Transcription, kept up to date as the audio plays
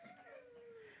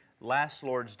Last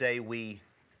Lord's Day, we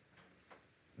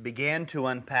began to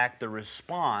unpack the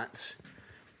response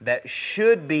that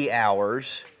should be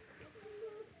ours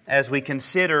as we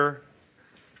consider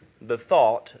the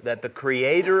thought that the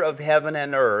Creator of heaven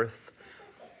and earth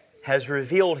has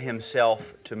revealed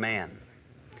Himself to man.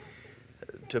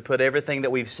 To put everything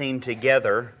that we've seen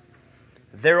together,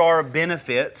 there are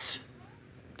benefits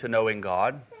to knowing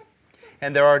God,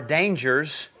 and there are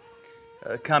dangers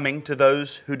coming to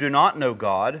those who do not know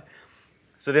God.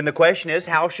 So then the question is,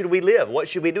 how should we live? What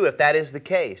should we do if that is the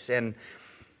case? And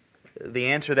the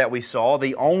answer that we saw,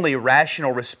 the only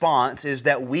rational response, is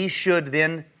that we should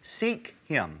then seek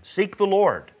Him. Seek the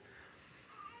Lord.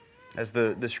 As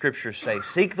the Scriptures say,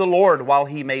 seek the Lord while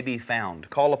He may be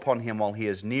found. Call upon Him while He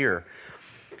is near.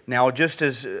 Now, just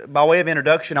as by way of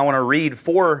introduction, I want to read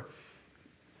 4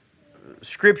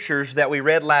 Scriptures that we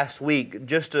read last week,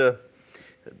 just to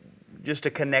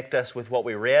connect us with what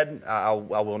we read. I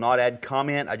will not add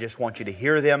comment. I just want you to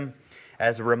hear them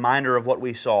as a reminder of what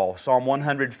we saw. Psalm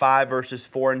 105, verses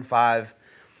 4 and 5.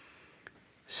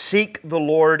 Seek the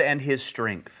Lord and His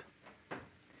strength.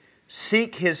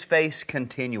 Seek His face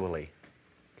continually.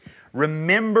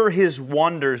 Remember His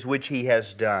wonders which He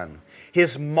has done,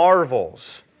 His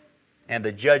marvels, and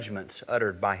the judgments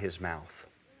uttered by His mouth.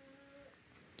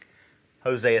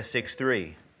 Hosea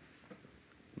 6:3.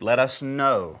 Let us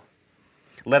know.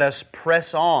 Let us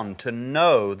press on to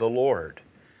know the Lord.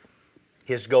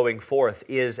 His going forth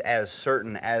is as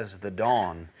certain as the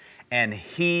dawn, and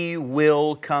He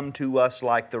will come to us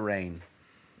like the rain,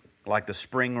 like the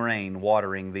spring rain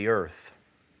watering the earth.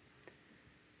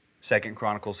 2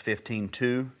 Chronicles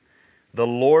 15:2. The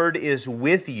Lord is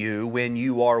with you when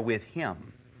you are with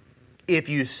Him. If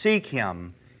you seek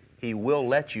Him, He will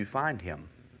let you find Him.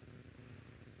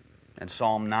 And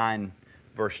Psalm 9,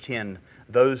 verse 10.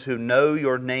 Those who know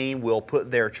your name will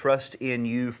put their trust in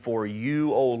you, for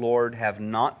you, O Lord, have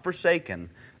not forsaken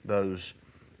those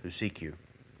who seek you.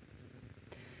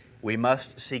 We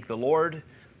must seek the Lord.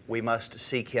 We must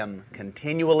seek Him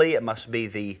continually. It must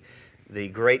be the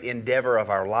great endeavor of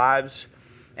our lives.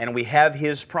 And we have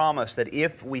His promise that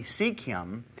if we seek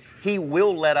Him, He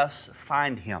will let us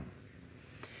find Him.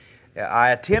 I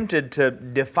attempted to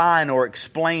define or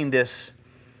explain this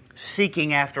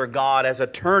seeking after God as a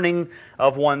turning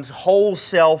of one's whole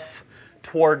self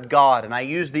toward God. And I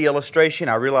used the illustration.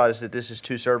 I realize that this is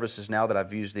 2 services now that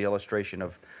I've used the illustration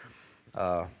of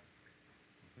a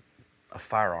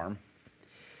firearm.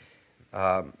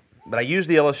 But I used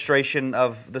the illustration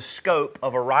of the scope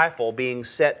of a rifle being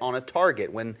set on a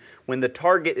target. When the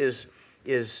target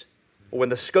when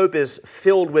the scope is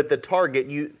filled with the target,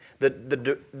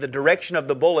 the direction of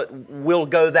the bullet will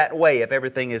go that way if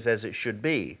everything is as it should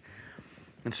be.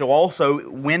 And so also,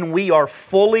 when we are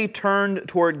fully turned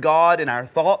toward God in our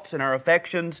thoughts and our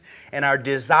affections and our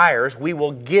desires, we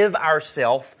will give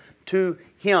ourselves to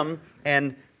Him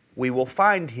and we will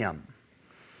find Him.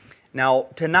 Now,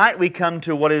 tonight we come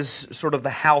to what is sort of the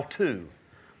how-to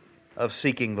of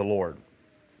seeking the Lord.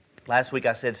 Last week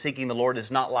I said seeking the Lord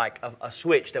is not like a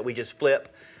switch that we just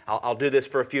flip. I'll do this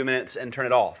for a few minutes and turn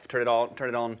it off. Turn it on, turn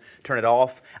it on, turn it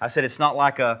off. I said it's not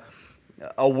like a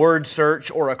word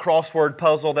search or a crossword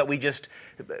puzzle that we just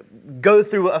go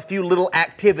through a few little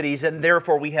activities and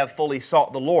therefore we have fully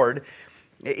sought the Lord.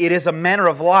 It is a manner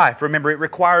of life. Remember, it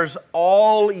requires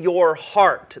all your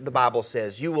heart, the Bible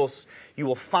says. You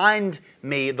will find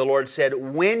me, the Lord said,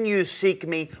 when you seek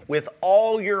me with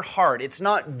all your heart. It's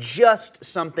not just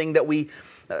something that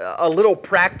a little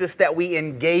practice that we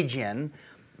engage in.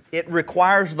 It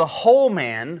requires the whole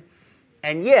man.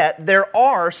 And yet, there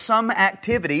are some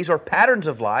activities or patterns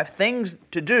of life, things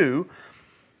to do,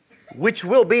 which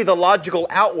will be the logical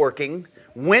outworking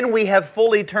when we have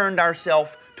fully turned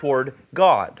ourselves toward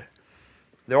God.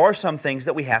 There are some things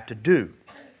that we have to do.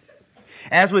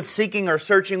 As with seeking or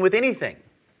searching with anything,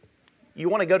 you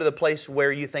want to go to the place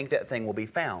where you think that thing will be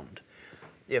found.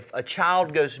 If a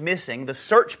child goes missing, the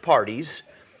search parties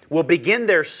will begin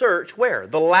their search where?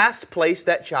 The last place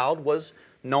that child was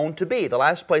known to be, the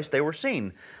last place they were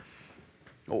seen.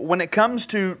 When it comes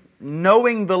to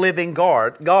knowing the living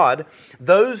God,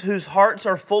 those whose hearts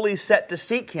are fully set to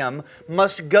seek Him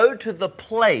must go to the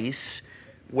place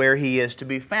where He is to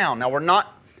be found. Now, we're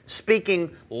not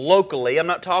speaking locally. I'm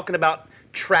not talking about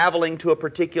traveling to a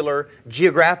particular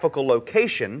geographical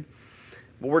location.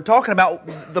 But we're talking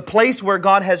about the place where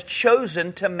God has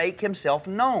chosen to make Himself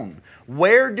known.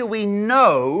 Where do we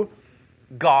know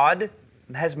God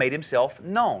has made Himself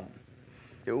known?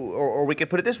 Or we could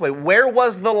put it this way, where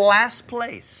was the last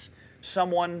place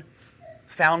someone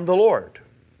found the Lord?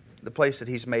 The place that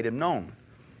He's made Him known,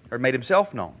 or made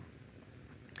Himself known.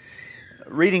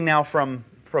 reading now from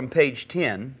page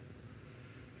 10.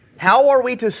 How are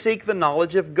we to seek the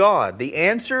knowledge of God? The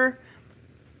answer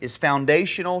is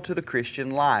foundational to the Christian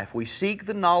life. We seek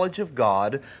the knowledge of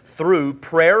God through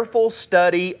prayerful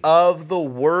study of the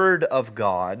Word of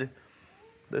God,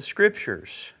 the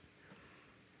Scriptures.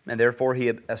 And therefore he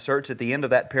asserts at the end of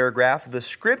that paragraph, the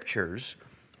Scriptures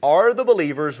are the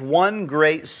believer's one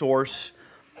great source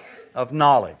of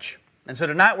knowledge. And so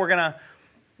tonight we're going to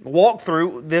walk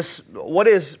through this, what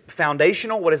is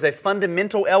foundational, what is a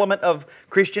fundamental element of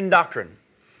Christian doctrine.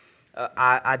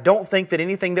 I don't think that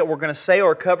anything that we're going to say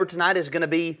or cover tonight is going to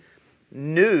be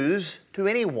news to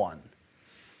anyone.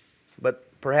 But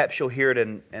perhaps you'll hear it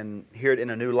and hear it in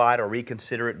a new light or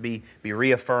reconsider it, be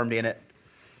reaffirmed in it.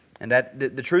 And that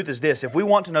the truth is this: if we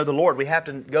want to know the Lord, we have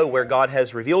to go where God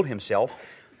has revealed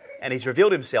Himself. And He's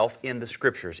revealed Himself in the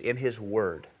Scriptures, in His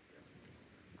Word.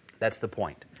 That's the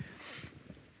point.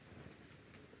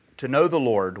 To know the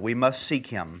Lord, we must seek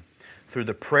Him through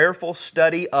the prayerful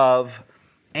study of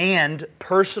and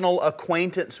personal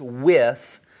acquaintance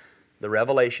with the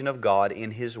revelation of God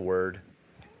in His Word,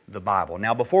 the Bible.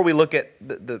 Now, before we look at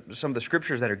some of the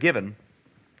Scriptures that are given,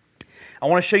 I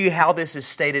want to show you how this is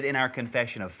stated in our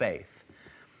confession of faith,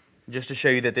 just to show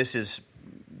you that this is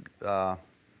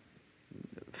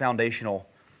foundational,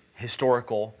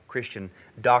 historical Christian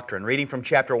doctrine. Reading from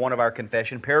chapter 1 of our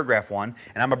confession, paragraph 1,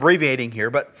 and I'm abbreviating here,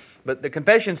 but the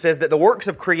confession says that the works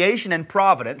of creation and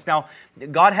providence, now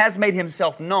God has made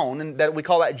Himself known, and that we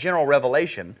call that general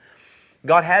revelation.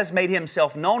 God has made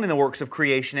Himself known in the works of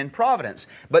creation and providence.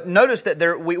 But notice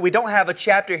that we don't have a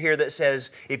chapter here that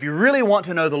says, if you really want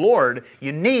to know the Lord,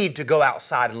 you need to go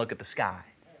outside and look at the sky.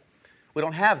 We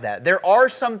don't have that. There are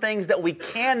some things that we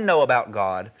can know about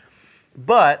God,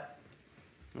 but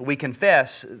we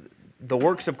confess the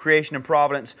works of creation and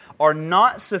providence are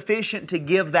not sufficient to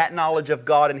give that knowledge of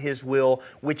God and His will,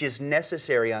 which is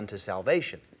necessary unto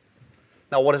salvation.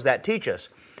 Now, what does that teach us?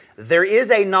 There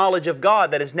is a knowledge of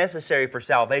God that is necessary for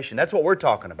salvation. That's what we're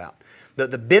talking about.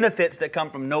 The benefits that come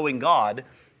from knowing God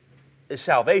is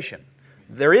salvation.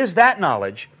 There is that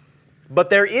knowledge, but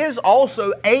there is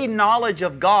also a knowledge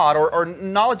of God or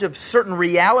knowledge of certain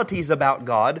realities about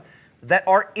God that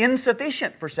are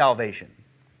insufficient for salvation.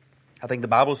 I think the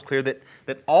Bible is clear that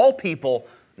all people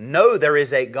know there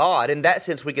is a God. In that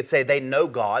sense, we could say they know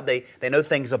God. They know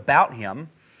things about Him.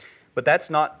 But that's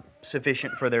not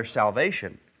sufficient for their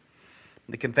salvation.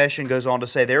 The confession goes on to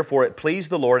say, therefore it pleased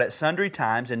the Lord at sundry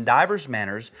times in divers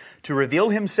manners to reveal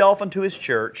Himself unto His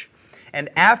church, and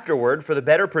afterward, for the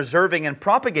better preserving and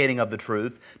propagating of the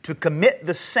truth, to commit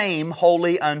the same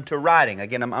wholly unto writing.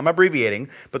 Again, I'm abbreviating,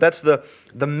 but that's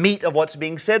the meat of what's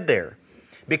being said there.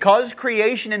 Because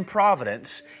creation and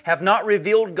providence have not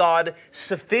revealed God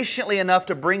sufficiently enough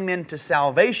to bring men to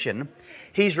salvation,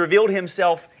 He's revealed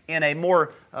Himself in a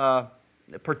more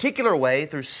particular way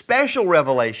through special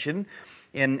revelation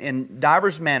in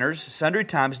divers manners, sundry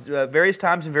times, various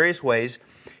times in various ways.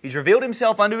 He's revealed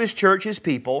Himself unto His church, His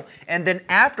people, and then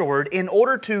afterward, in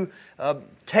order to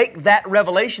take that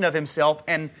revelation of Himself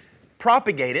and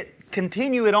propagate it,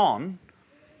 continue it on,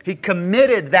 He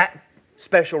committed that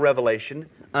special revelation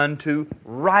unto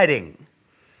writing.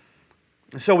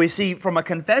 So we see from a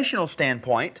confessional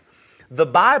standpoint, the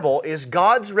Bible is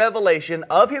God's revelation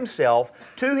of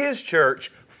Himself to His church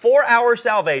for our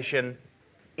salvation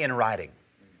in writing.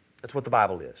 That's what the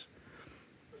Bible is.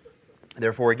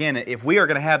 Therefore, again, if we are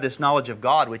going to have this knowledge of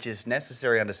God, which is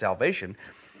necessary unto salvation,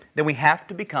 then we have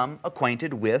to become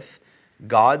acquainted with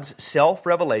God's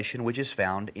self-revelation, which is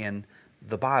found in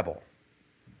the Bible.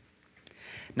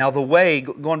 Now, the way,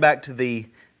 going back to the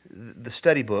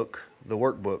study book, the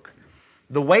workbook,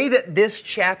 the way that this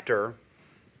chapter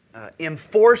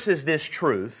enforces this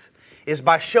truth is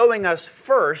by showing us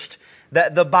first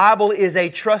that the Bible is a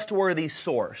trustworthy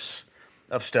source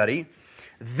of study.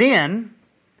 Then,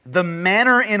 the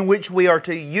manner in which we are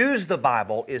to use the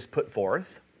Bible is put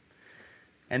forth.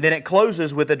 And then it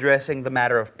closes with addressing the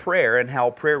matter of prayer and how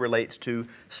prayer relates to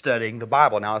studying the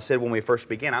Bible. Now, I said when we first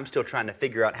began, I'm still trying to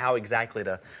figure out how exactly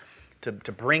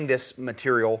to bring this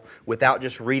material without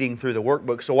just reading through the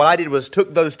workbook. So what I did was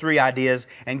took those three ideas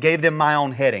and gave them my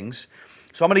own headings.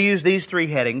 So I'm going to use these three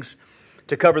headings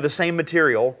to cover the same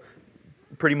material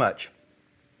pretty much.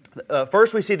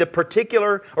 First, we see the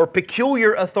particular or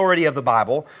peculiar authority of the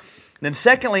Bible. Then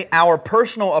secondly, our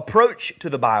personal approach to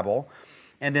the Bible.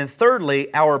 And then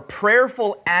thirdly, our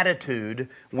prayerful attitude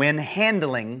when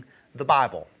handling the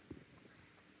Bible.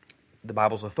 The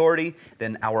Bible's authority,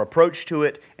 then our approach to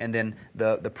it, and then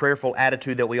the prayerful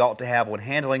attitude that we ought to have when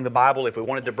handling the Bible. If we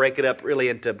wanted to break it up really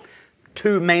into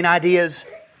two main ideas,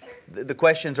 the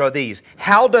questions are these.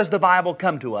 How does the Bible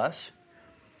come to us?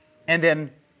 And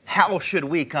then, how should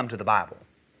we come to the Bible?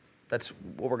 That's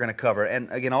what we're going to cover. And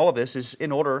again, all of this is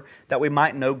in order that we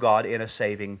might know God in a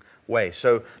saving way.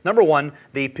 So, number one,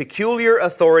 the peculiar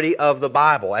authority of the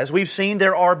Bible. As we've seen,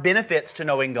 there are benefits to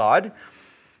knowing God.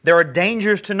 There are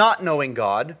dangers to not knowing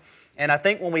God. And I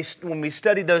think when we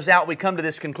study those out, we come to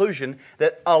this conclusion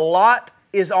that a lot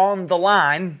is on the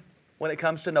line when it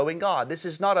comes to knowing God. This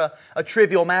is not a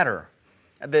trivial matter.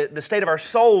 The state of our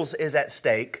souls is at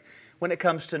stake when it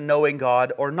comes to knowing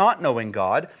God or not knowing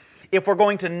God. If we're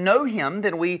going to know Him,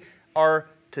 then we are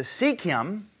to seek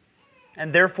Him,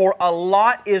 and therefore a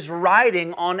lot is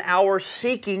riding on our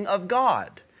seeking of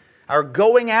God, our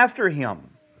going after Him.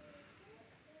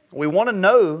 We want to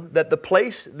know that the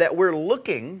place that we're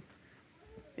looking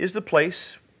is the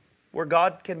place where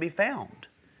God can be found,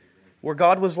 where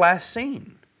God was last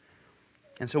seen.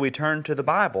 And so we turn to the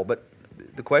Bible, but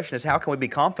the question is, how can we be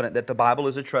confident that the Bible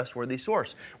is a trustworthy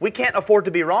source? We can't afford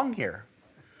to be wrong here.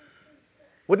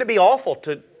 Wouldn't it be awful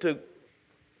to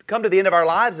come to the end of our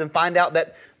lives and find out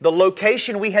that the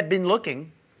location we had been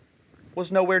looking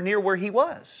was nowhere near where He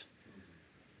was?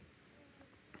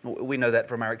 We know that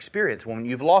from our experience. When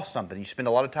you've lost something, you spend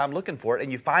a lot of time looking for it,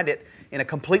 and you find it in a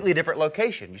completely different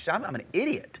location. You say, I'm an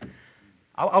idiot.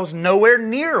 I was nowhere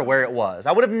near where it was.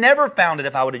 I would have never found it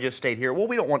if I would have just stayed here. Well,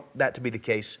 we don't want that to be the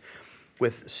case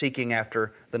with seeking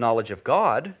after the knowledge of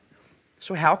God.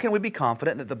 So how can we be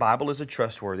confident that the Bible is a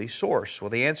trustworthy source?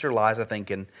 Well, the answer lies, I think,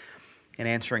 in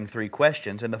answering three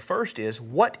questions. And the first is,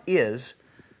 what is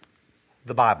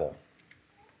the Bible?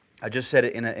 I just said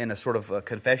it in a sort of a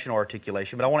confessional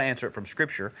articulation, but I want to answer it from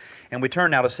Scripture. And we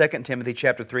turn now to 2 Timothy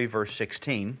chapter 3, verse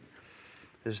 16.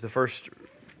 This is the first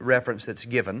reference that's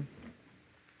given.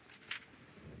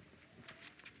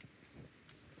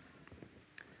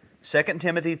 2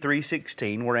 Timothy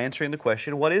 3:16, we're answering the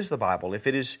question, what is the Bible? If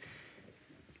it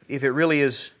really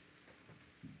is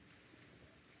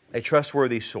a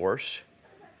trustworthy source,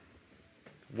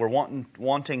 we're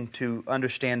wanting to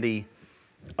understand the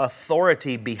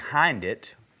authority behind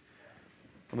it,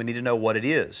 we need to know what it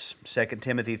is. 2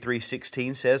 Timothy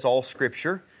 3:16 says, all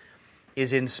Scripture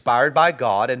is inspired by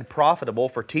God and profitable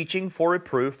for teaching, for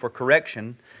reproof, for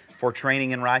correction, for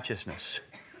training in righteousness.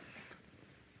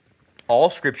 All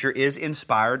Scripture is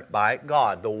inspired by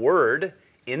God. The word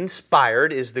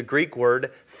inspired is the Greek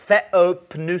word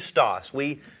theopneustos.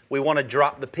 We want to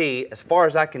drop the P. As far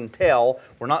as I can tell,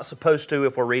 we're not supposed to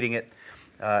if we're reading it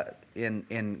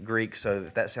in Greek. So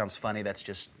if that sounds funny, that's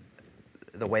just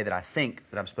the way that I think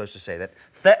that I'm supposed to say that.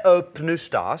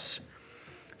 Theopneustos.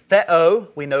 Theo,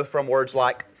 we know from words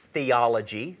like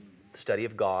theology, study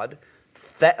of God.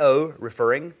 Theo,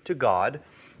 referring to God.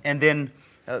 And then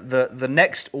the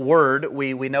next word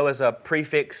we know as a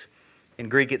prefix. In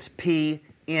Greek it's P-N-E-O.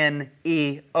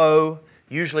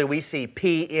 Usually we see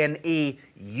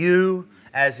P-N-E-U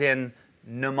as in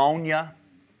pneumonia,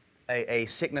 a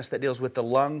sickness that deals with the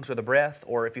lungs or the breath,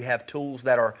 or if you have tools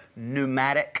that are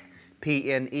pneumatic,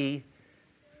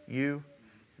 P-N-E-U.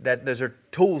 That those are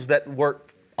tools that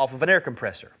work off of an air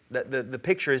compressor. The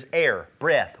picture is air,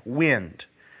 breath, wind.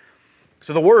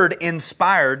 So the word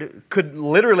inspired could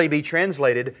literally be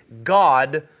translated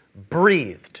God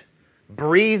breathed.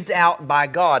 Breathed out by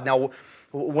God. Now,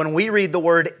 when we read the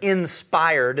word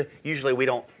inspired, usually we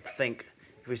don't think,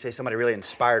 if we say somebody really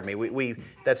inspired me,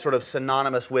 that's sort of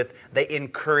synonymous with they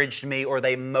encouraged me or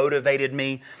they motivated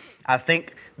me. I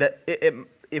think that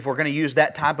if we're going to use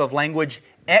that type of language,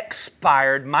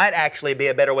 expired might actually be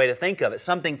a better way to think of it.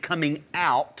 Something coming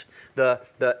out, the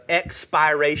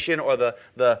expiration or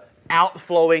the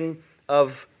outflowing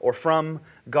of or from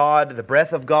God, the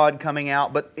breath of God coming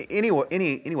out. But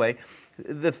anyway,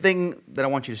 the thing that I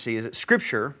want you to see is that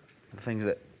Scripture, the things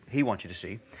that He wants you to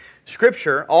see,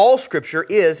 Scripture, all Scripture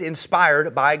is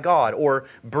inspired by God or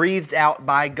breathed out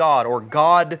by God or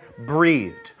God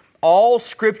breathed. All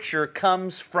Scripture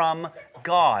comes from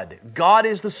God. God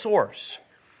is the source.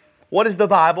 What is the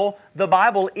Bible? The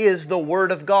Bible is the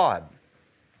Word of God.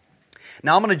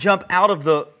 Now I'm going to jump out of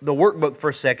the workbook for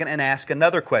a second and ask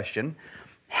another question.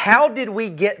 How did we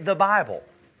get the Bible?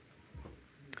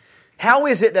 How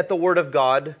is it that the Word of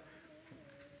God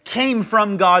came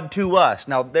from God to us?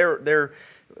 Now, to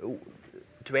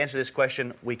answer this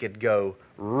question, we could go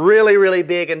really, really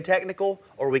big and technical,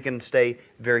 or we can stay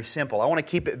very simple. I want to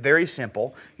keep it very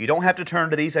simple. You don't have to turn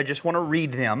to these. I just want to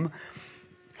read them.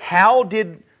 How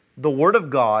did the Word of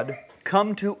God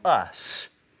come to us?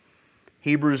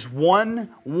 Hebrews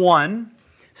 1:1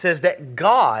 says that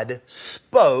God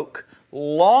spoke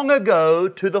long ago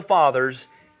to the fathers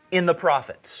in the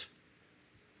prophets.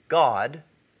 God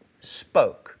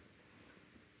spoke.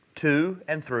 to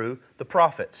and through the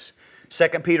prophets.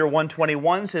 2 Peter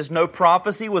 1:21 says, "No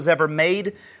prophecy was ever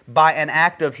made by an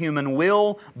act of human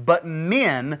will, but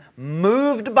men,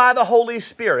 moved by the Holy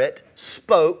Spirit,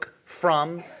 spoke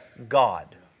from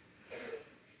God."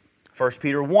 1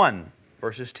 Peter 1,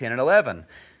 verses 10 and 11.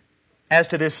 "As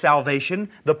to this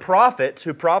salvation, the prophets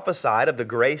who prophesied of the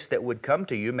grace that would come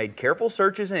to you made careful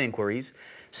searches and inquiries,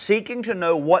 seeking to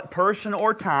know what person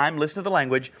or time," listen to the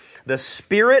language, "the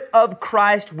Spirit of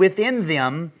Christ within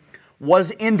them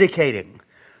was indicating,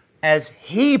 as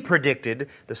He predicted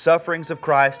the sufferings of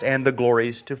Christ and the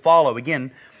glories to follow."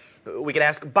 Again, we can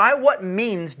ask, by what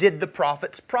means did the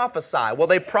prophets prophesy? Well,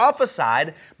 they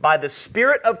prophesied by the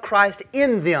Spirit of Christ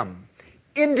in them,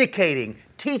 indicating,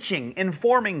 teaching,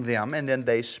 informing them, and then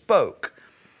they spoke.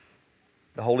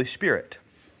 The Holy Spirit,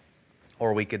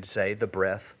 or we could say the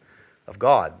breath of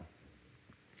God.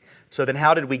 So then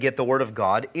how did we get the Word of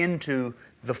God into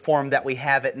the form that we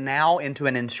have it now, into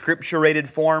an inscripturated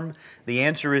form? The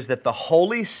answer is that the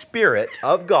Holy Spirit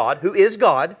of God, who is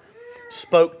God,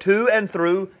 spoke to and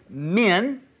through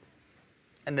men,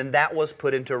 and then that was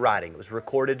put into writing. It was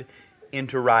recorded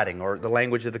into writing, or the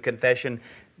language of the confession,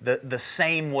 the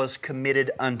same was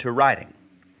committed unto writing.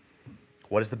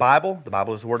 What is the Bible? The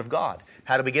Bible is the Word of God.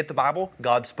 How do we get the Bible?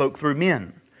 God spoke through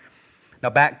men. Now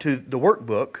back to the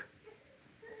workbook.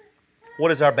 What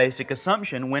is our basic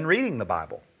assumption when reading the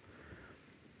Bible?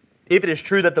 If it is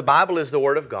true that the Bible is the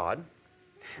Word of God,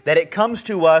 that it comes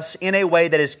to us in a way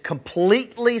that is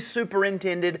completely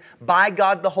superintended by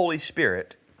God the Holy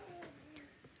Spirit,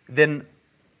 then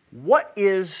what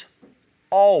is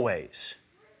always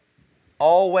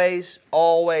our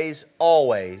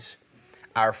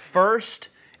first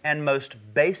and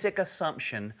most basic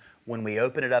assumption when we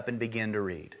open it up and begin to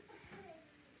read?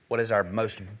 What is our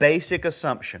most basic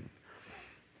assumption?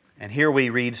 And here we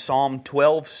read Psalm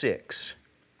 12:6.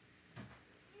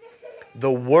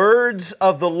 "The words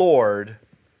of the Lord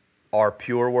are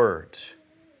pure words,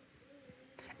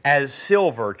 as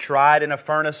silver tried in a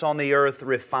furnace on the earth,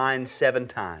 refined 7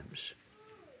 times."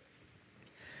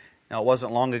 Now, it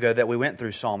wasn't long ago that we went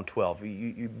through Psalm 12,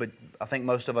 but I think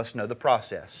most of us know the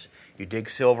process. You dig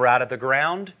silver out of the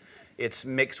ground, it's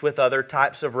mixed with other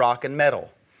types of rock and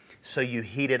metal. So you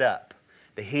heat it up.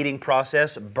 The heating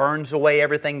process burns away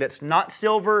everything that's not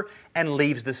silver and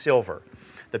leaves the silver.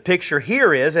 The picture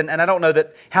here is, and I don't know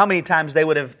that how many times they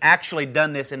would have actually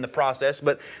done this in the process,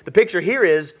 but the picture here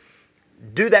is,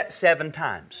 do that 7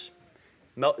 times.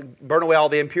 Burn away all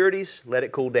the impurities, let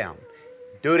it cool down.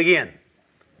 Do it again.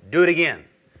 Do it again.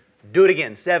 Do it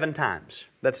again 7 times.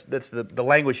 That's the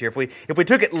language here. If we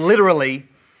took it literally,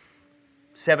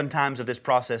 7 times of this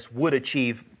process would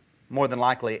achieve more than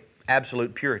likely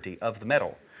absolute purity of the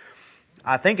metal.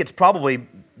 I think it's probably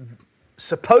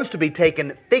supposed to be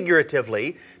taken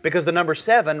figuratively because the number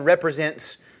 7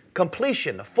 represents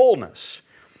completion, fullness.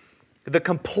 The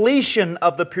completion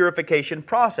of the purification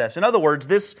process. In other words,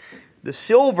 the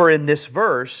silver in this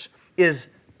verse is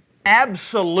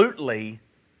absolutely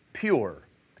pure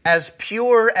as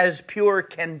pure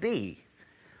can be.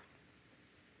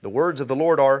 The words of the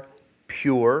Lord are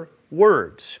pure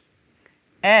words,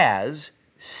 as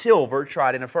silver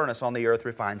tried in a furnace on the earth,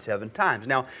 refined 7 times.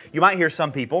 Now, you might hear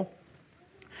some people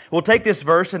will take this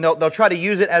verse and they'll try to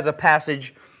use it as a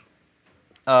passage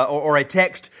or a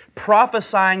text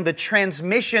prophesying the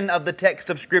transmission of the text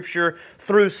of Scripture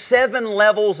through 7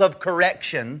 levels of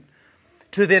correction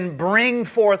to then bring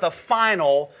forth a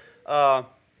final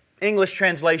English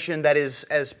translation that is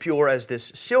as pure as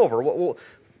this silver. Well,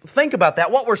 think about that.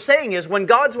 What we're saying is when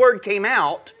God's Word came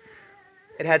out,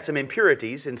 it had some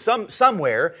impurities in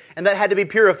somewhere, and that had to be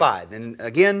purified. And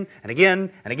again, and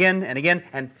again, and again, and again,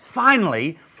 and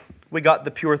finally, we got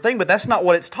the pure thing. But that's not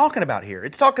what it's talking about here.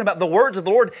 It's talking about the words of the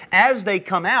Lord as they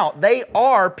come out. They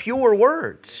are pure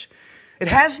words. It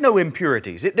has no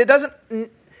impurities. It doesn't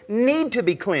need to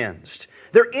be cleansed.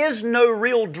 There is no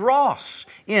real dross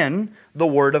in the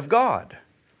Word of God.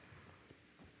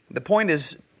 The point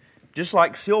is, just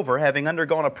like silver, having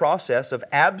undergone a process of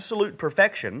absolute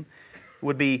perfection,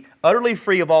 would be utterly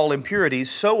free of all impurities,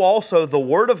 so also the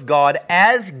Word of God,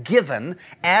 as given,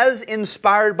 as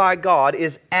inspired by God,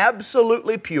 is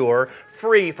absolutely pure,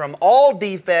 free from all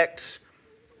defects,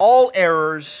 all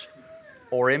errors,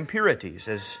 or impurities.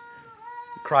 As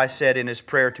Christ said in His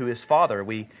prayer to His Father,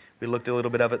 we looked a little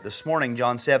bit of it this morning,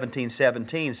 John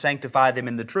 17:17, "Sanctify them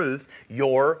in the truth.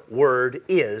 Your Word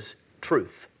is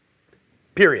truth."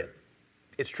 Period.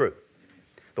 It's true.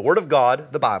 The Word of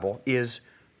God, the Bible, is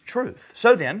truth.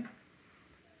 So then,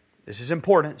 this is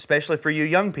important, especially for you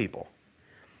young people.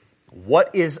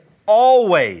 What is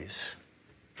always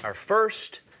our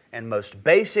first and most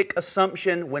basic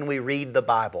assumption when we read the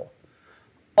Bible.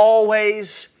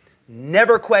 Always,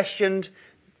 never questioned.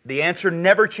 The answer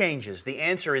never changes. The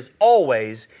answer is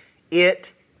always,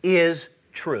 it is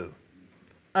true.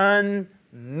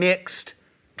 Unmixed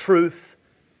truth,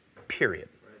 period.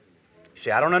 You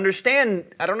say, I don't understand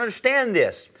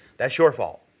this. That's your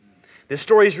fault. This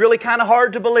story is really kind of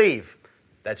hard to believe.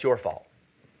 That's your fault.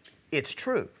 It's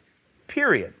true,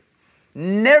 period.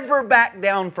 Never back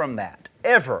down from that,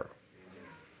 ever.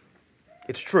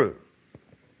 It's true.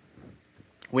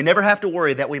 We never have to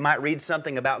worry that we might read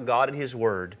something about God and His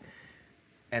Word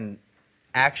and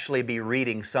actually be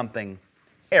reading something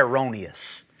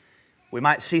erroneous. We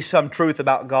might see some truth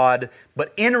about God,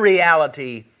 but in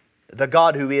reality, the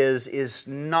God who is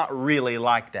not really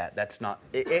like that.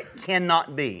 It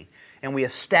cannot be. And we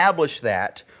establish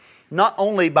that not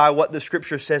only by what the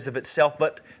Scripture says of itself,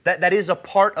 but that is a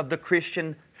part of the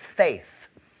Christian faith.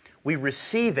 We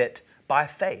receive it by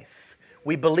faith.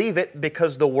 We believe it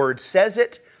because the Word says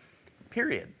it,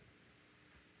 period.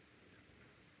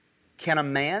 Can a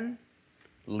man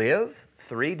live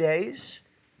 3 days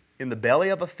in the belly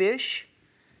of a fish?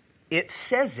 It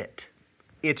says it.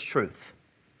 It's truth.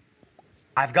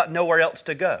 I've got nowhere else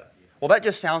to go. Well, that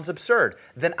just sounds absurd.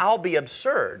 Then I'll be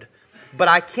absurd. But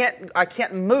I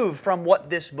can't move from what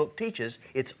this book teaches.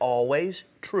 It's always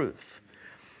truth.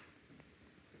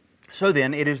 So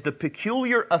then, it is the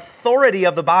peculiar authority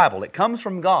of the Bible. It comes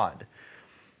from God,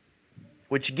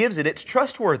 which gives it its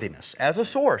trustworthiness as a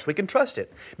source. We can trust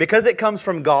it. Because it comes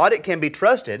from God, it can be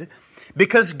trusted.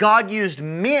 Because God used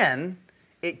men,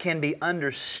 it can be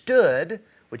understood,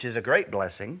 which is a great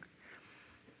blessing.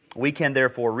 We can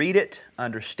therefore read it,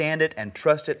 understand it, and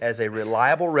trust it as a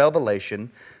reliable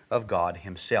revelation of God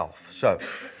Himself. So,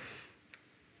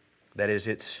 that is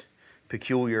its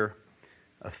peculiar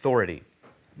authority.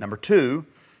 Number 2,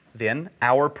 then,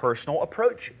 our personal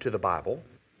approach to the Bible.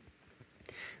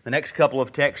 The next couple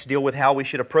of texts deal with how we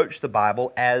should approach the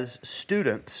Bible as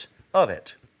students of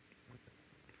it.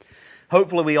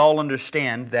 Hopefully we all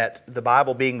understand that the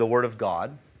Bible being the Word of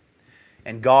God,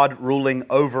 and God ruling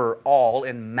over all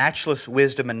in matchless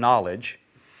wisdom and knowledge,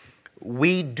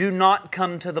 we do not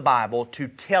come to the Bible to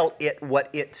tell it what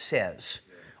it says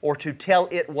or to tell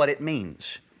it what it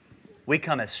means. We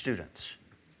come as students.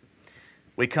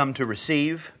 We come to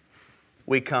receive.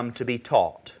 We come to be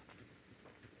taught.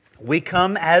 We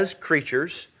come as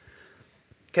creatures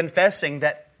confessing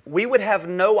that we would have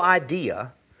no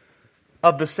idea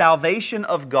of the salvation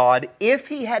of God if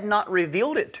He had not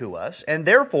revealed it to us, and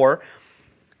therefore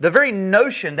the very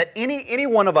notion that any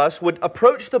one of us would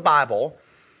approach the Bible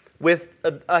with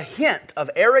a hint of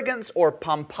arrogance or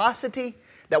pomposity,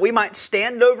 that we might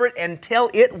stand over it and tell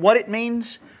it what it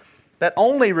means, that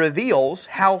only reveals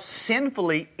how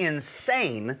sinfully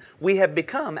insane we have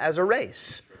become as a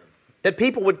race. That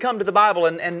people would come to the Bible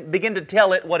and begin to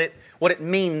tell it what it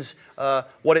means,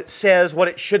 what it says, what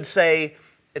it should say,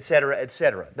 etc.,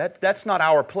 etc. That's not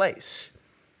our place.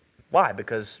 Why?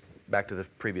 Because, back to the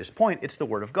previous point, it's the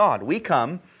Word of God. We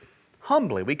come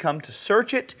humbly. We come to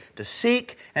search it, to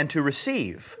seek, and to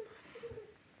receive.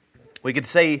 We could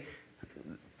say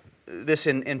this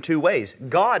in 2 ways.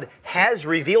 God has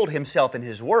revealed Himself in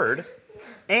His Word,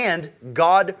 and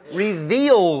God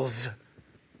reveals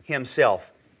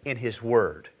Himself in His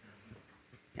Word.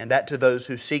 And that to those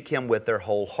who seek Him with their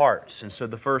whole hearts. And so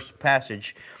the first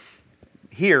passage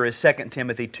here is 2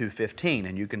 Timothy 2:15,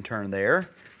 and you can turn there.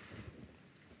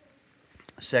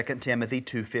 2 Timothy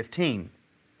 2:15.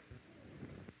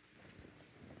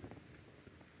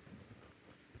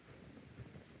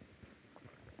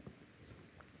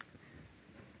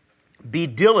 Be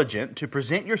diligent to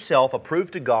present yourself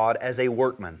approved to God as a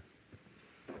workman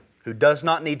who does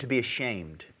not need to be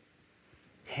ashamed,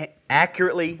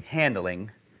 accurately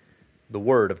handling the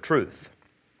word of truth.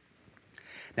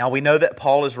 Now we know that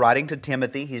Paul is writing to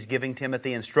Timothy. He's giving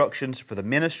Timothy instructions for the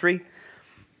ministry.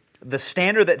 The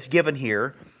standard that's given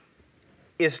here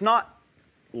is not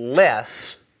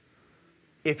less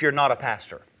if you're not a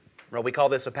pastor. Well, we call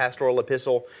this a pastoral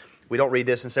epistle. We don't read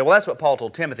this and say, well, that's what Paul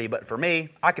told Timothy, but for me,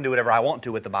 I can do whatever I want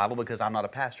to with the Bible because I'm not a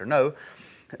pastor. No,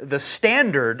 the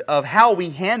standard of how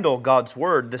we handle God's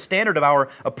Word, the standard of our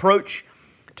approach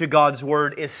to God's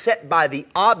Word is set by the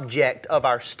object of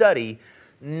our study,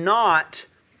 not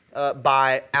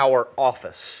by our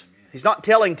office. He's not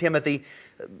telling Timothy,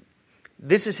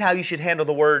 this is how you should handle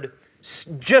the Word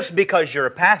just because you're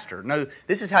a pastor. No,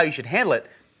 this is how you should handle it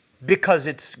because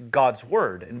it's God's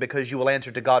Word and because you will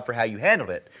answer to God for how you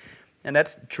handled it. And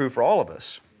that's true for all of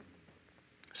us.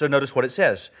 So notice what it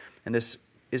says. And this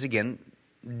is, again,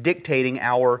 dictating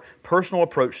our personal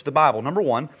approach to the Bible. Number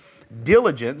 1,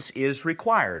 diligence is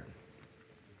required.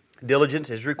 Diligence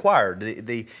is required.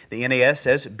 The NAS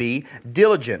says, be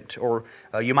diligent. Or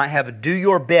you might have do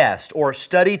your best or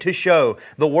study to show.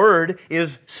 The word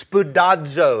is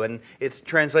spoudazo, and it's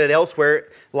translated elsewhere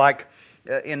like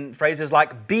in phrases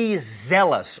like be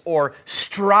zealous or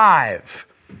strive.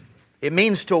 It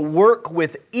means to work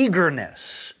with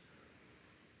eagerness.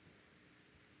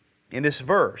 In this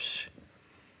verse,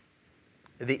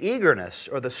 the eagerness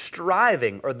or the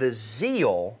striving or the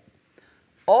zeal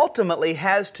ultimately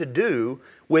has to do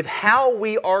with how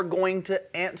we are going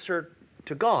to answer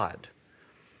to God.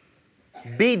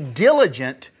 Be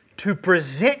diligent to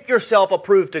present yourself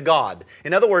approved to God.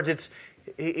 In other words,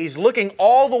 He's looking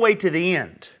all the way to the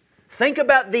end. Think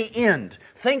about the end.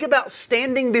 Think about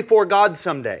standing before God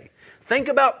someday. Think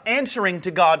about answering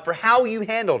to God for how you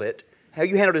handled it, how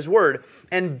you handled His Word,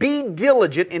 and be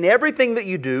diligent in everything that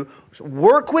you do.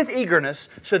 Work with eagerness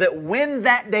so that when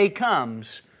that day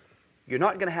comes, you're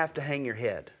not going to have to hang your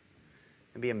head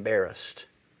and be embarrassed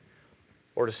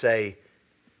or to say,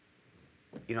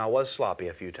 I was sloppy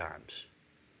a few times.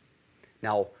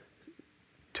 Now,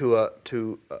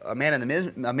 to a man in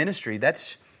the ministry,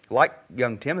 that's like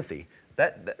young Timothy.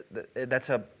 That's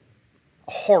a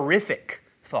horrific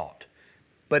thought.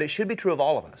 But it should be true of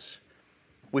all of us.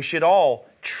 We should all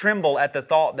tremble at the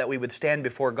thought that we would stand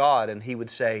before God and He would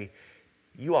say,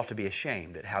 you ought to be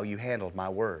ashamed at how you handled my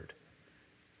word.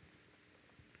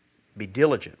 Be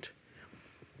diligent.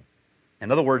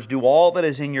 In other words, do all that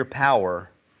is in your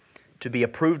power to be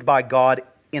approved by God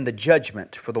in the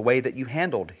judgment for the way that you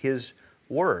handled His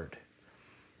word.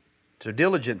 So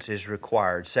diligence is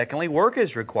required. Secondly, work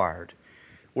is required.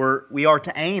 We are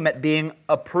to aim at being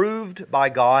approved by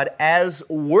God as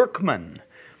workmen.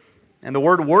 And the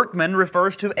word workman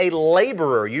refers to a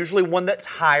laborer, usually one that's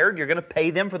hired. You're going to pay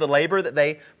them for the labor that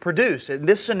they produce. In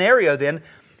this scenario then,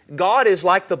 God is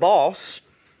like the boss.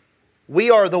 We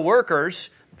are the workers.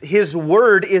 His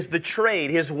word is the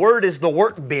trade. His word is the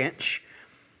workbench.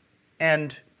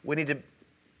 And we need to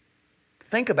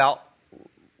think about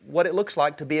what it looks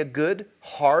like to be a good,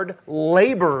 hard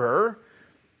laborer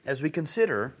as we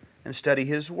consider and study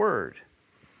His word,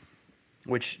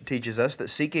 which teaches us that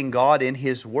seeking God in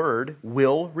His word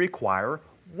will require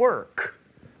work.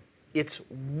 It's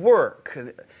work.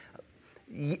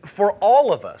 For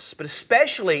all of us, but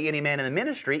especially any man in the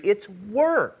ministry, it's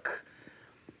work.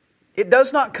 It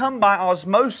does not come by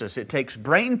osmosis. It takes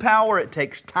brain power, it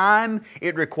takes time,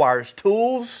 it requires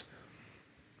tools.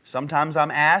 Sometimes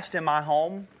I'm asked in my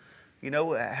home,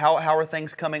 how are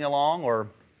things coming along? Or,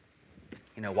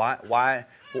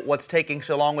 what's taking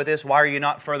so long with this? Why are you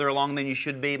not further along than you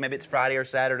should be? Maybe it's Friday or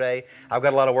Saturday. I've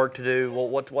got a lot of work to do. Well,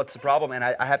 what's the problem? And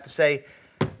I have to say,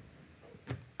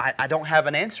 I don't have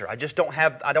an answer. I don't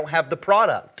have the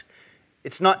product.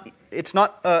 It's not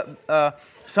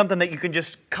something that you can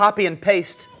just copy and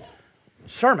paste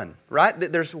sermon, right?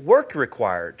 There's work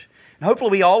required. And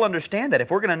hopefully we all understand that. If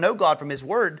we're going to know God from His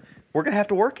Word, we're going to have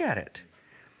to work at it.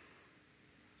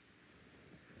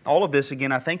 All of this,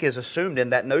 again, I think is assumed in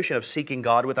that notion of seeking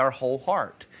God with our whole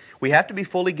heart. We have to be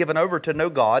fully given over to know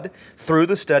God through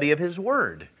the study of His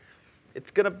Word.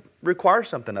 It's going to require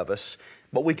something of us,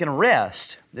 but we can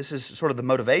rest. This is sort of the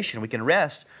motivation. We can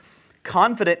rest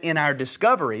confident in our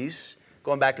discoveries,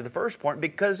 going back to the first point,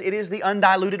 because it is the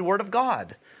undiluted Word of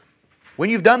God. When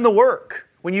you've done the work,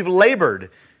 when you've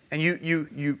labored, and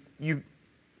you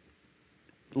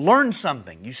learn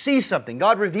something, you see something,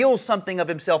 God reveals something of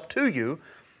Himself to you,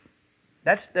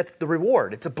 that's the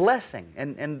reward. It's a blessing,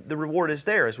 and the reward is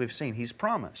there, as we've seen. He's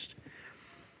promised.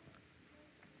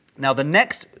 Now, the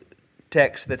next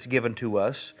text that's given to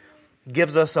us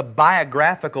gives us a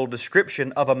biographical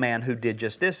description of a man who did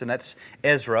just this, and that's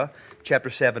Ezra chapter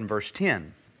 7, verse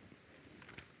 10.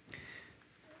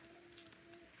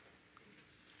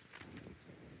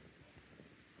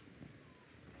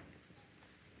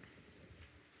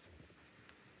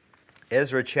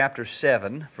 Ezra chapter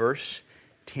 7, verse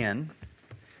 10.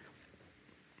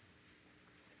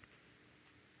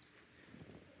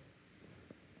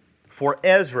 For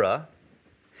Ezra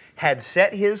had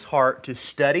set his heart to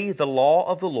study the law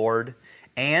of the Lord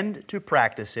and to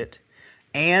practice it,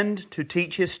 and to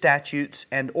teach His statutes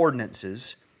and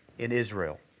ordinances in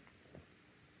Israel.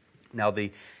 Now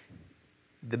the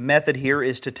method here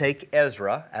is to take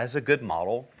Ezra as a good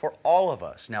model for all of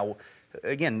us. Now,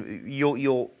 again,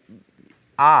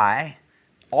 I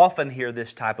often hear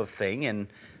this type of thing in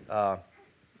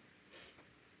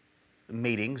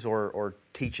meetings or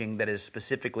teaching that is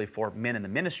specifically for men in the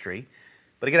ministry.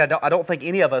 But again, I don't think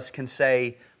any of us can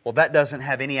say, well, that doesn't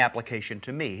have any application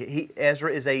to me.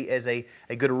 Ezra is a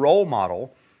good role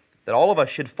model that all of us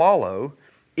should follow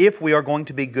if we are going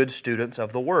to be good students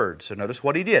of the Word. So notice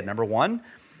what he did. Number one,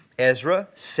 Ezra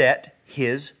set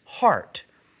his heart.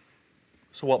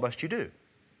 So what must you do?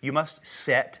 You must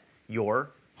set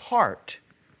your heart.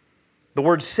 The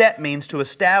word set means to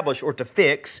establish or to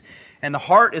fix, and the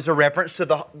heart is a reference to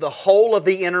the whole of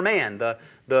the inner man,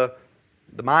 the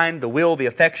mind, the will, the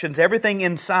affections, everything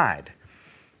inside.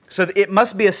 So it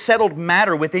must be a settled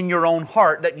matter within your own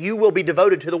heart that you will be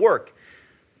devoted to the work.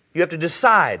 You have to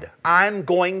decide, I'm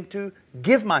going to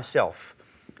give myself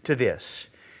to this.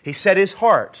 He set his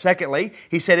heart. Secondly,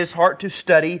 he set his heart to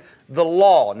study the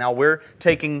law. Now we're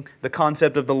taking the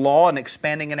concept of the law and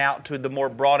expanding it out to the more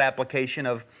broad application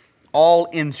of all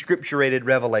inscripturated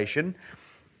revelation.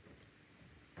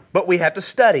 But we have to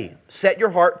study. Set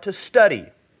your heart to study.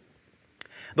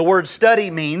 The word study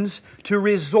means to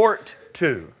resort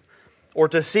to, or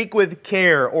to seek with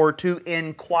care, or to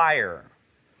inquire.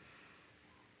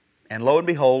 And lo and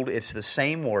behold, it's the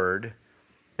same word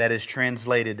that is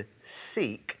translated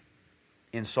seek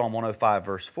in Psalm 105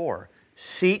 verse 4.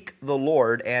 Seek the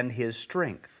Lord and His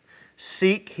strength.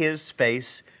 Seek His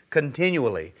face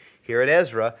continually. Here at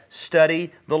Ezra,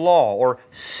 study the law or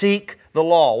seek the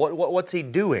law. What's he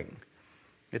doing?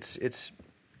 It's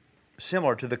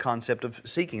similar to the concept of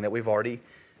seeking that we've already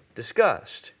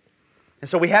discussed. And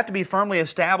so we have to be firmly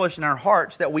established in our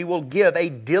hearts that we will give a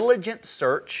diligent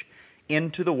search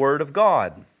into the Word of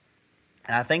God.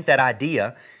 And I think that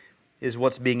idea is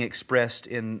what's being expressed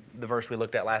in the verse we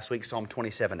looked at last week, Psalm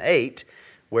 27:8,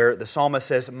 where the psalmist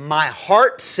says, "My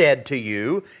heart said to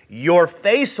you, your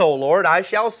face, O Lord, I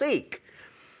shall seek."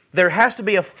 There has to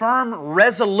be a firm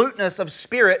resoluteness of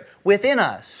spirit within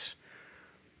us.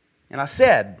 And I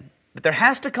said that there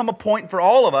has to come a point for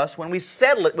all of us when we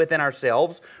settle it within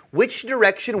ourselves which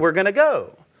direction we're going to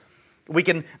go. We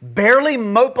can barely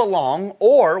mope along,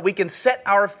 or we can set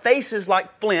our faces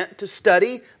like flint to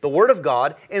study the Word of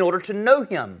God in order to know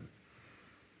Him.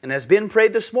 And as Ben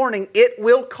prayed this morning, it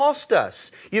will cost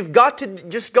us. You've got to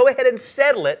just go ahead and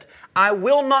settle it. I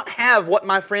will not have what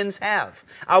my friends have.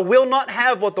 I will not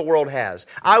have what the world has.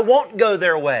 I won't go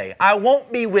their way. I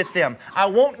won't be with them. I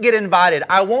won't get invited.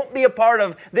 I won't be a part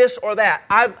of this or that.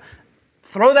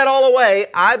 Throw that all away.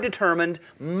 I've determined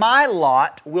my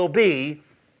lot will be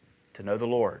to know the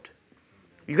Lord.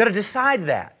 You've got to decide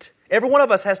that. Every one of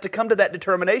us has to come to that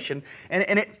determination,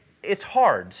 and it's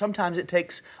hard. Sometimes it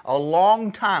takes a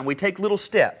long time. We take little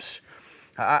steps.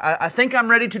 I think I'm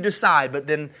ready to decide, but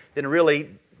then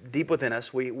really deep within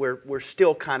us, we're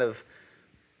still kind of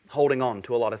holding on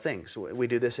to a lot of things. We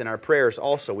do this in our prayers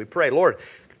also. We pray, Lord,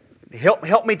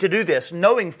 help me to do this,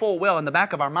 knowing full well in the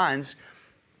back of our minds,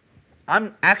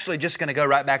 I'm actually just going to go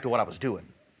right back to what I was doing.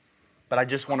 But I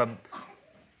just want to,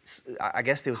 I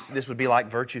guess this would be like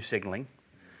virtue signaling.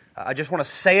 I just want to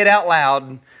say it out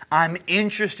loud. I'm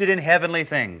interested in heavenly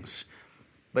things.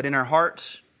 But in our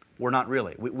hearts, we're not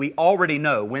really. We already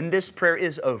know when this prayer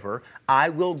is over, I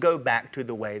will go back to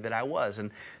the way that I was.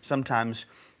 And sometimes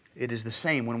it is the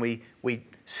same when we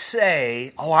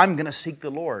say, oh, I'm going to seek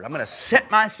the Lord. I'm going to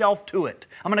set myself to it.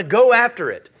 I'm going to go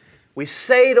after it. We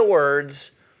say the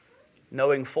words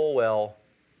knowing full well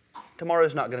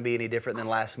tomorrow's not going to be any different than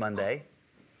last Monday.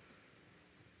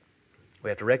 We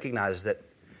have to recognize that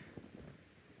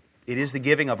it is the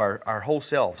giving of our whole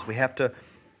selves. We have to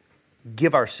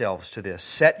give ourselves to this.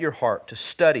 Set your heart to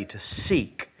study, to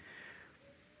seek.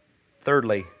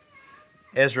 Thirdly,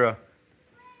 Ezra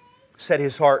set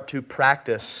his heart to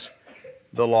practice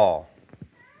the law,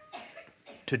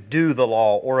 to do the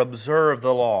law or observe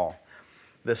the law.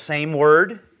 The same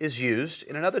word is used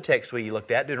in another text we looked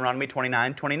at, Deuteronomy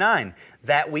 29:29,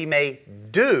 that we may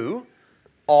do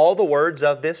all the words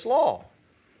of this law.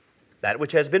 That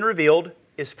which has been revealed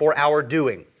is for our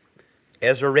doing.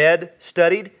 Ezra read,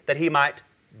 studied, that he might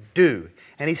do.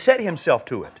 And he set himself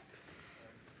to it.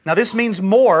 Now this means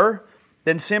more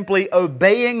than simply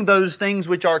obeying those things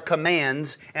which are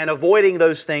commands and avoiding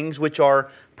those things which are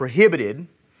prohibited.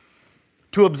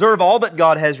 To observe all that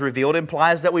God has revealed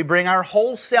implies that we bring our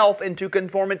whole self into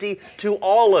conformity to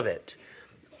all of it.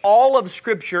 All of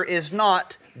Scripture is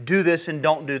not do this and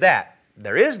don't do that.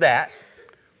 There is that.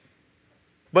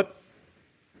 But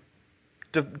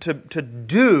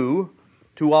to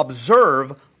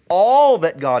observe all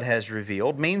that God has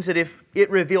revealed means that if it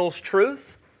reveals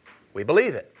truth, we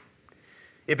believe it.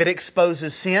 If it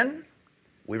exposes sin,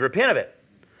 we repent of it.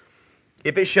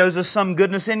 If it shows us some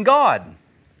goodness in God,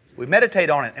 we meditate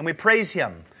on it and we praise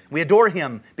Him. We adore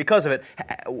Him because of it.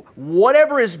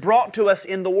 Whatever is brought to us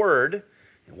in the Word,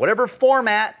 in whatever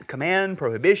format, command,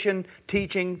 prohibition,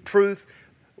 teaching, truth,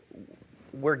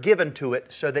 we're given to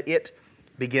it so that it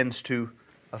begins to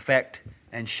affect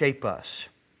and shape us.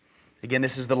 Again,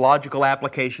 this is the logical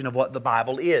application of what the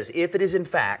Bible is. If it is in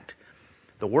fact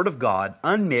the Word of God,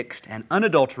 unmixed and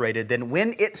unadulterated, then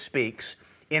when it speaks,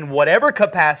 in whatever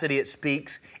capacity it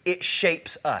speaks, it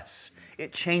shapes us.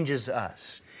 It changes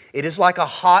us. It is like a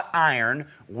hot iron.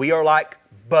 We are like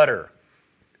butter.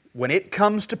 When it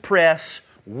comes to press,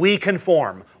 we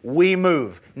conform. We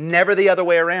move. Never the other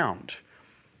way around.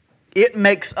 It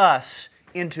makes us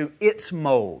into its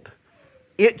mold.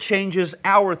 It changes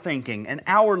our thinking and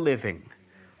our living.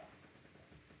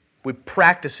 We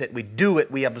practice it. We do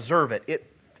it. We observe it.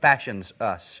 It fashions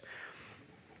us.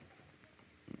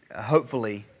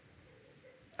 Hopefully,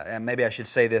 and maybe I should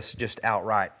say this just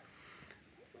outright,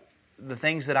 the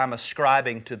things that I'm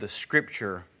ascribing to the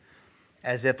Scripture,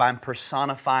 as if I'm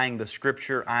personifying the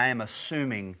Scripture, I am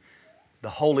assuming the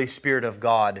Holy Spirit of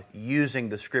God using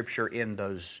the Scripture in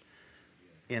those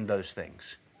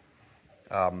things.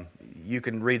 You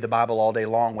can read the Bible all day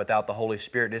long without the Holy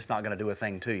Spirit. It's not going to do a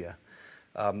thing to you.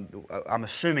 I'm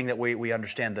assuming that we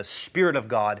understand the Spirit of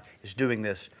God is doing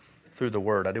this through the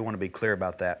Word. I do want to be clear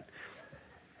about that.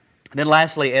 And then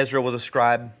lastly, Ezra was a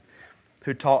scribe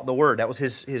who taught the Word. That was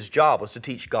his job, was to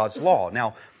teach God's law.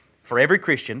 Now, for every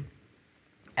Christian,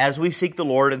 as we seek the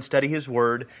Lord and study His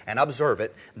Word and observe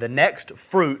it, the next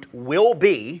fruit will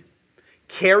be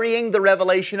carrying the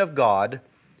revelation of God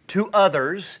to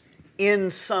others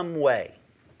in some way.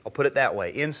 I'll put it that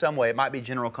way, in some way. It might be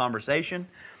general conversation.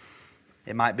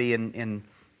 It might be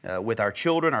with our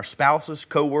children, our spouses,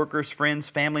 co-workers, friends,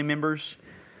 family members.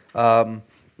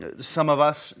 Some of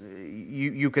us,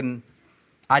 you can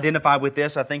identify with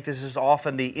this. I think this is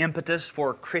often the impetus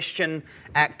for Christian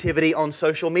activity on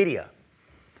social media.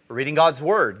 We're reading God's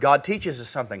Word. God teaches us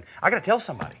something. I got to tell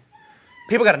somebody.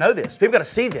 People got to know this. People got to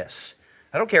see this.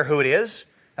 I don't care who it is.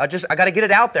 I got to get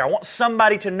it out there. I want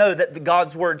somebody to know that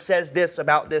God's Word says this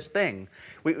about this thing.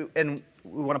 We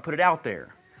want to put it out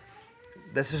there.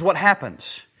 This is what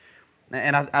happens.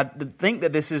 And I think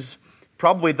that this is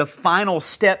probably the final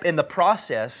step in the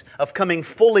process of coming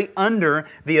fully under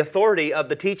the authority of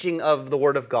the teaching of the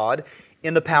Word of God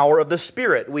in the power of the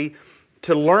Spirit.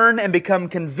 To learn and become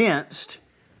convinced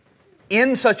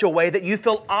in such a way that you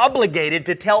feel obligated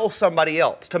to tell somebody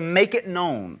else, to make it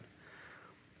known.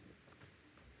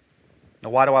 Now,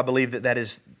 why do I believe that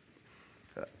is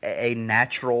a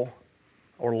natural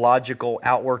or logical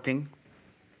outworking?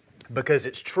 Because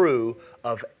it's true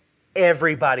of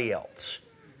everybody else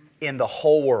in the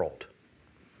whole world.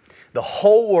 The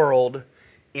whole world,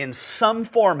 in some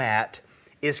format,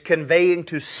 is conveying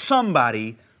to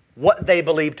somebody what they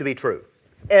believe to be true.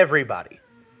 Everybody.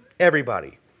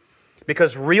 Everybody.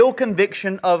 Because real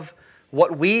conviction of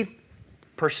what we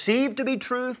perceive to be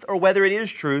truth or whether it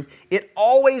is truth, it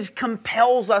always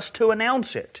compels us to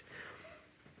announce it.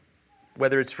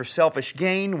 Whether it's for selfish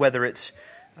gain, whether it's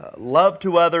love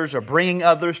to others or bringing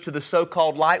others to the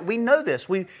so-called light. We know this.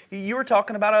 You were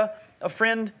talking about a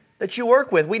friend that you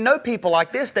work with. We know people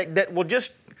like this that will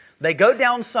they go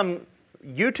down some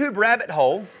YouTube rabbit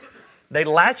hole, they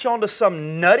latch onto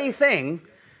some nutty thing,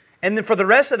 and then for the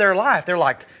rest of their life, they're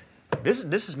like, this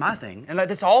is my thing. And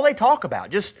that's all they talk about,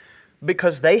 just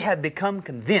because they have become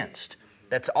convinced.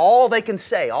 That's all they can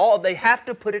say. They have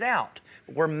to put it out.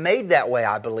 We're made that way,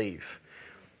 I believe.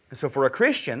 And so for a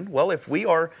Christian, well, if we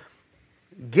are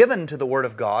given to the Word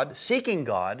of God, seeking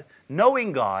God,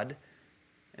 knowing God,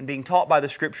 and being taught by the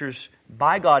Scriptures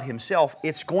by God Himself,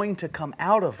 it's going to come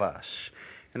out of us.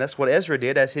 And that's what Ezra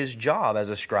did as his job as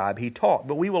a scribe. He taught,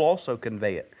 but we will also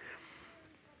convey it.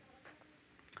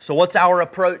 So what's our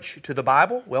approach to the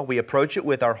Bible? Well, we approach it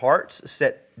with our hearts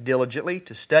set diligently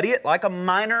to study it like a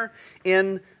miner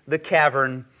in the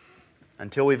cavern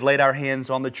until we've laid our hands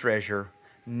on the treasure,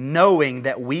 knowing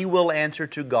that we will answer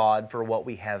to God for what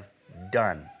we have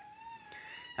done.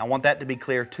 I want that to be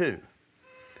clear too.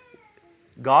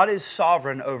 God is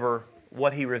sovereign over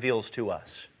what He reveals to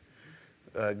us.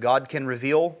 God can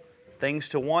reveal things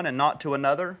to one and not to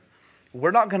another.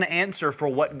 We're not going to answer for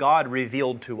what God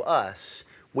revealed to us.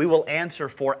 We will answer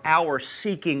for our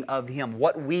seeking of Him,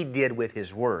 what we did with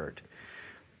His Word.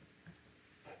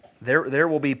 There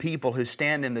will be people who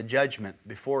stand in the judgment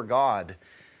before God,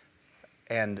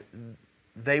 and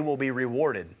they will be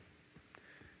rewarded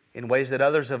in ways that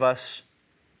others of us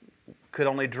could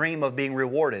only dream of being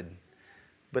rewarded.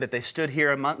 But if they stood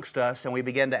here amongst us and we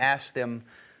began to ask them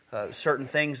certain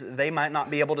things, they might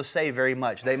not be able to say very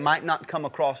much. They might not come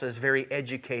across as very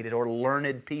educated or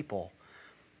learned people.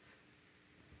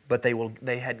 But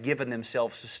they had given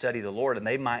themselves to study the Lord, and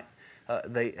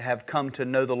they have come to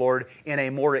know the Lord in a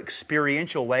more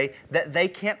experiential way that they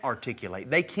can't articulate,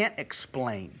 they can't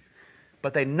explain,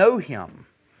 but they know Him.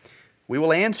 We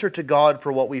will answer to God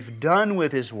for what we've done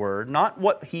with His Word, not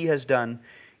what He has done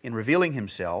in revealing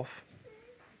Himself.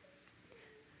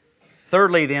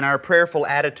 Thirdly, then, our prayerful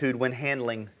attitude when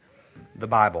handling the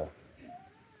Bible.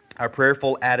 Our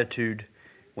prayerful attitude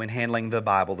when handling the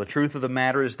Bible. The truth of the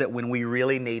matter is that when we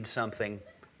really need something,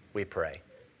 we pray.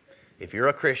 If you're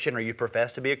a Christian or you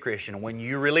profess to be a Christian, when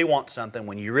you really want something,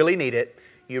 when you really need it,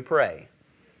 you pray.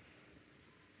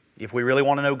 If we really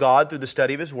want to know God through the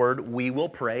study of His Word, we will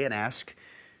pray and ask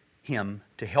Him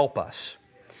to help us.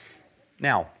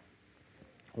 Now,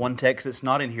 one text that's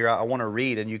not in here I want to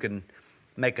read, and you can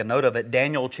make a note of it.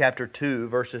 Daniel chapter 2,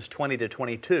 verses 20 to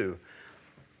 22.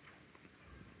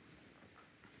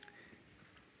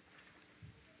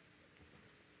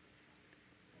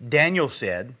 Daniel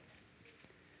said,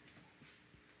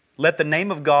 "Let the name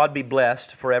of God be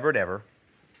blessed forever and ever,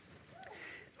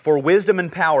 for wisdom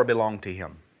and power belong to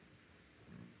Him.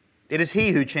 It is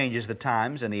He who changes the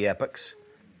times and the epochs.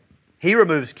 He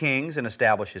removes kings and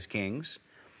establishes kings.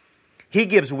 He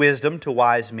gives wisdom to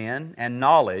wise men and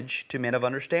knowledge to men of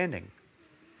understanding.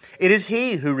 It is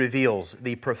He who reveals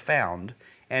the profound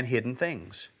and hidden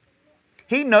things.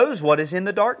 He knows what is in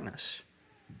the darkness,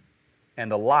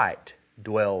 and the light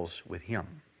dwells with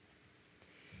Him."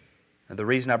 And the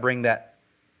reason I bring that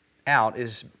out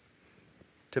is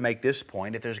to make this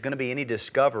point. If there's going to be any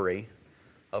discovery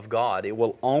of God, it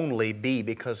will only be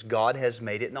because God has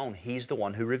made it known. He's the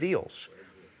one who reveals.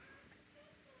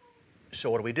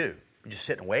 So what do? We just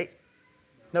sit and wait?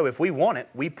 No, if we want it,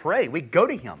 we pray. We go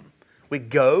to Him. We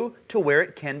go to where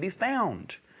it can be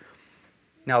found.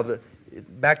 Now,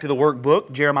 back to the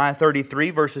workbook, Jeremiah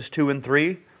 33, verses 2 and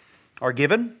 3 are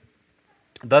given.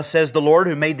 "Thus says the Lord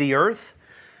who made the earth,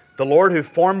 the Lord who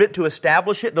formed it to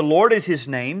establish it. The Lord is His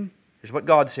name." Here's what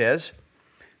God says.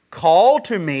 "Call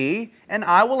to me, and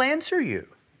I will answer you.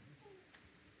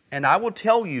 And I will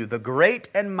tell you the great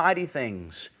and mighty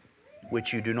things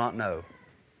which you do not know."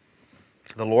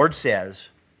 The Lord says,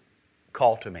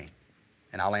 "Call to me,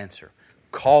 and I'll answer.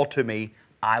 Call to me,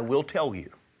 I will tell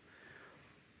you."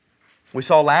 We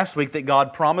saw last week that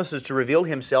God promises to reveal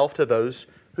Himself to those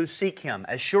who seek Him,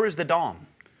 as sure as the dawn.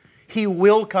 He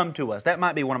will come to us. That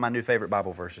might be one of my new favorite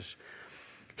Bible verses.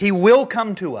 He will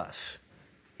come to us.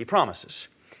 He promises.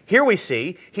 Here we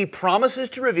see He promises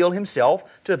to reveal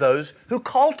Himself to those who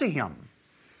call to Him.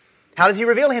 How does He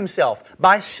reveal Himself?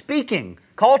 By speaking.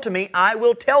 "Call to me, I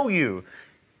will tell you."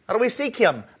 How do we seek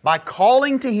Him? By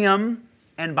calling to Him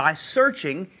and by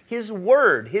searching His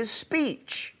Word, His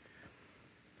speech.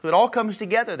 So it all comes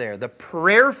together there. The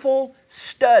prayerful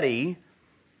study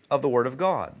of the Word of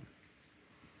God.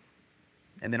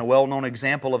 And then a well-known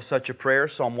example of such a prayer,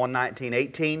 Psalm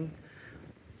 119:18.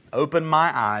 "Open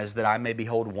my eyes that I may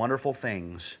behold wonderful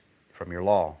things from your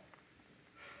law."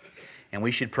 And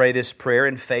we should pray this prayer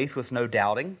in faith with no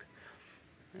doubting.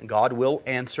 And God will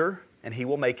answer, and He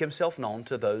will make Himself known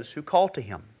to those who call to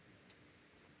Him.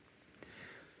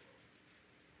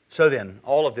 So then,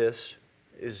 all of this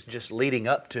is just leading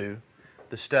up to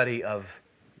the study of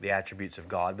the attributes of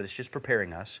God, but it's just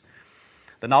preparing us.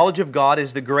 The knowledge of God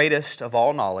is the greatest of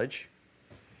all knowledge.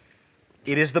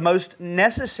 It is the most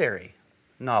necessary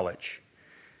knowledge,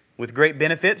 with great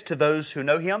benefits to those who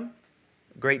know Him,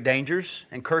 great dangers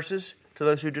and curses to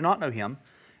those who do not know Him,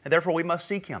 and therefore we must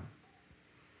seek Him.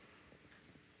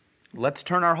 Let's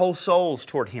turn our whole souls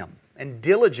toward Him and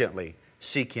diligently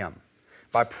seek Him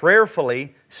by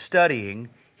prayerfully studying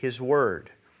His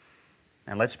Word.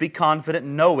 And let's be confident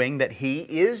knowing that He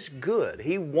is good.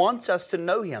 He wants us to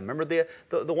know Him. Remember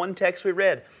the one text we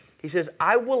read? He says,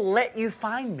 "I will let you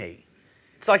find me."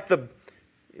 It's like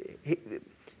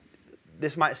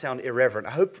this might sound irreverent.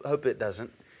 I hope it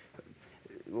doesn't.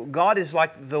 God is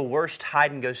like the worst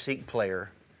hide-and-go-seek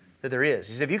player that there is.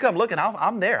 He says, "If you come looking,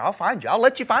 I'm there. I'll find you. I'll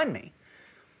let you find me."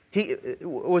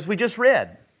 As we just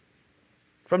read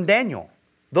from Daniel,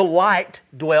 the light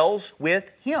dwells with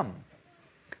Him.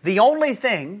 The only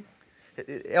thing,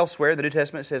 elsewhere in the New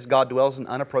Testament it says God dwells in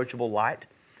unapproachable light.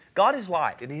 God is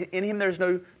light, and in Him there's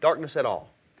no darkness at all.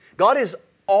 God is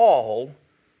all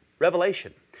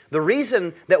revelation. The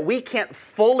reason that we can't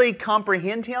fully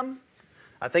comprehend Him,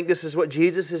 I think this is what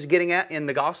Jesus is getting at in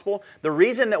the gospel. The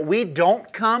reason that we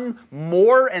don't come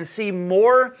more and see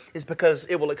more is because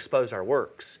it will expose our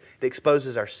works. It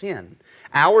exposes our sin.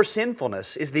 Our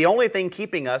sinfulness is the only thing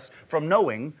keeping us from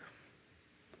knowing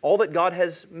all that God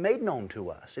has made known to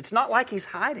us. It's not like He's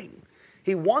hiding.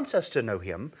 He wants us to know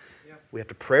Him. Yeah. We have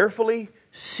to prayerfully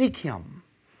seek Him.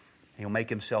 He'll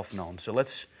make Himself known. So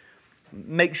let's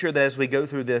make sure that as we go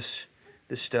through this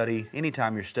study,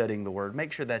 anytime you're studying the Word,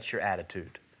 make sure that's your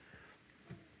attitude.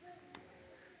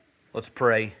 Let's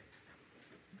pray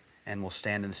and we'll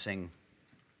stand and sing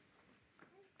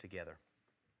together.